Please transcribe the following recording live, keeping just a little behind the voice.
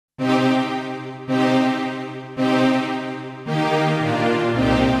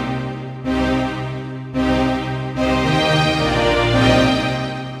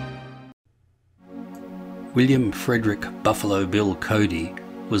William Frederick Buffalo Bill Cody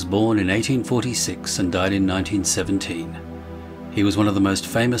was born in 1846 and died in 1917. He was one of the most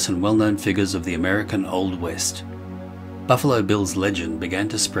famous and well-known figures of the American Old West. Buffalo Bill's legend began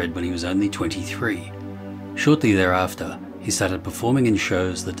to spread when he was only 23. Shortly thereafter, he started performing in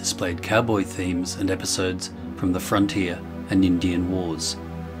shows that displayed cowboy themes and episodes from the frontier and Indian Wars.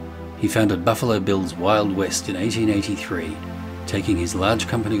 He founded Buffalo Bill's Wild West in 1883, taking his large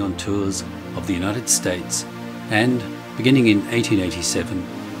company on tours of the United States and, beginning in 1887,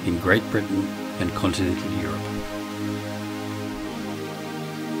 in Great Britain and continental Europe.